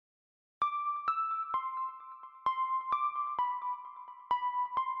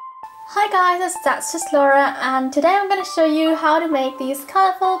Hi guys, that's just Laura, and today I'm going to show you how to make these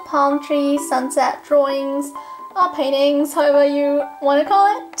colourful palm tree sunset drawings or paintings, however you want to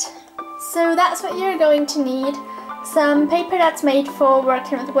call it. So that's what you're going to need. Some paper that's made for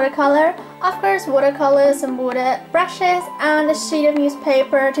working with watercolour, of course watercolour, some water brushes, and a sheet of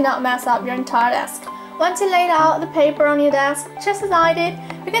newspaper to not mess up your entire desk. Once you laid out the paper on your desk, just as I did,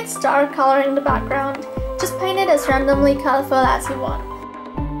 you can start colouring the background. Just paint it as randomly colourful as you want.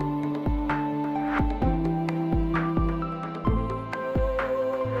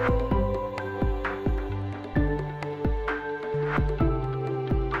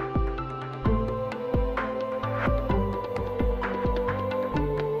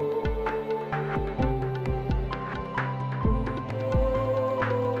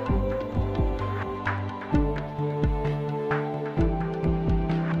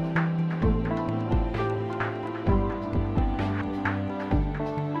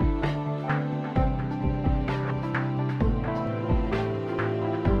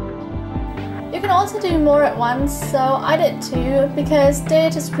 You can also do more at once, so I did too, because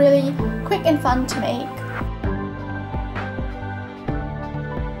they're just really quick and fun to make.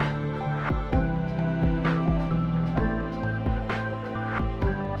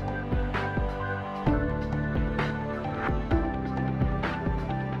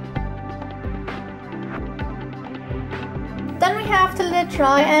 Then we have to let it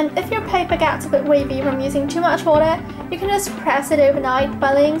dry, and if your paper gets a bit wavy from using too much water, you can just press it overnight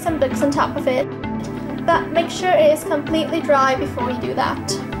by laying some books on top of it. But make sure it is completely dry before you do that.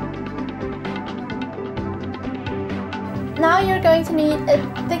 Now you're going to need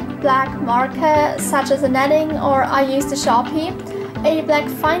a thick black marker such as a netting, or I used a Sharpie, a black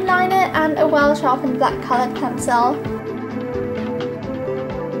fine liner, and a well sharpened black colored pencil.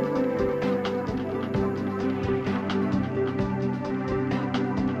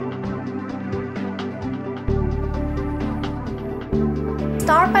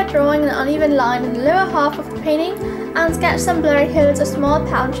 Start by drawing an uneven line in the lower half of the painting and sketch some blurry hills or small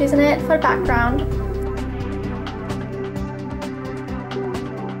palm trees in it for the background.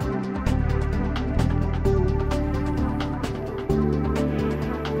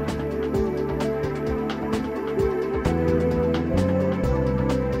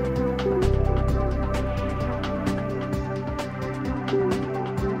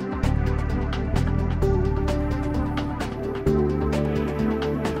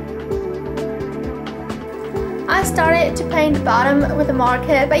 I started to paint the bottom with a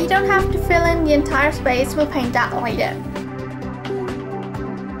marker, but you don't have to fill in the entire space, we'll paint that later.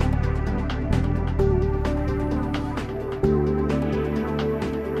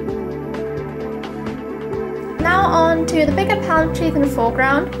 Now on to the bigger palm trees in the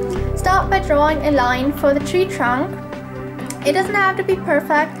foreground. Start by drawing a line for the tree trunk. It doesn't have to be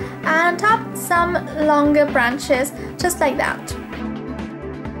perfect, and on top some longer branches, just like that.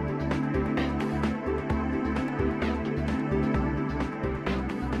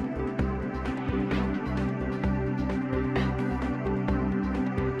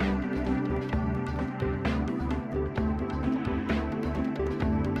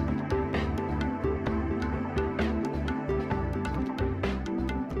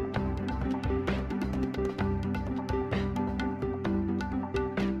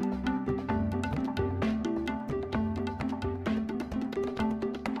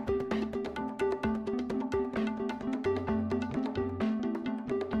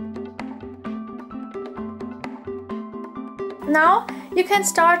 Now you can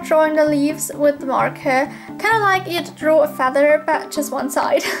start drawing the leaves with the marker, kind of like you'd draw a feather, but just one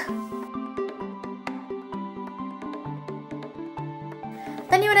side.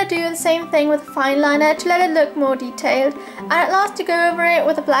 Then you want to do the same thing with a fine liner to let it look more detailed, and at last to go over it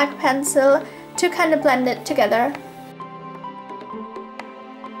with a black pencil to kind of blend it together.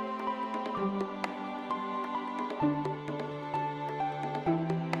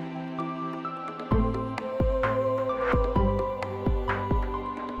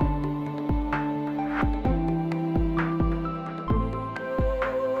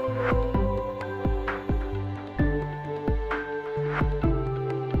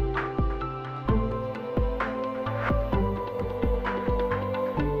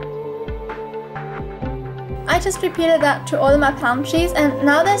 I just repeated that to all of my palm trees, and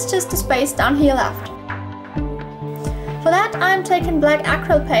now there's just a space down here left. For that I'm taking black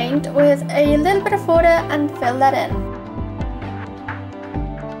acrylic paint with a little bit of water and fill that in.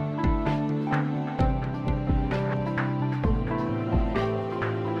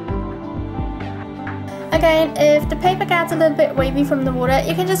 Again, if the paper gets a little bit wavy from the water,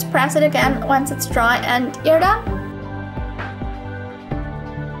 you can just press it again once it's dry and you're done.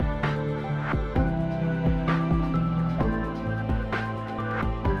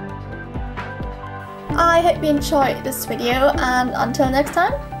 I hope you enjoyed this video, and until next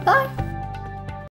time, bye!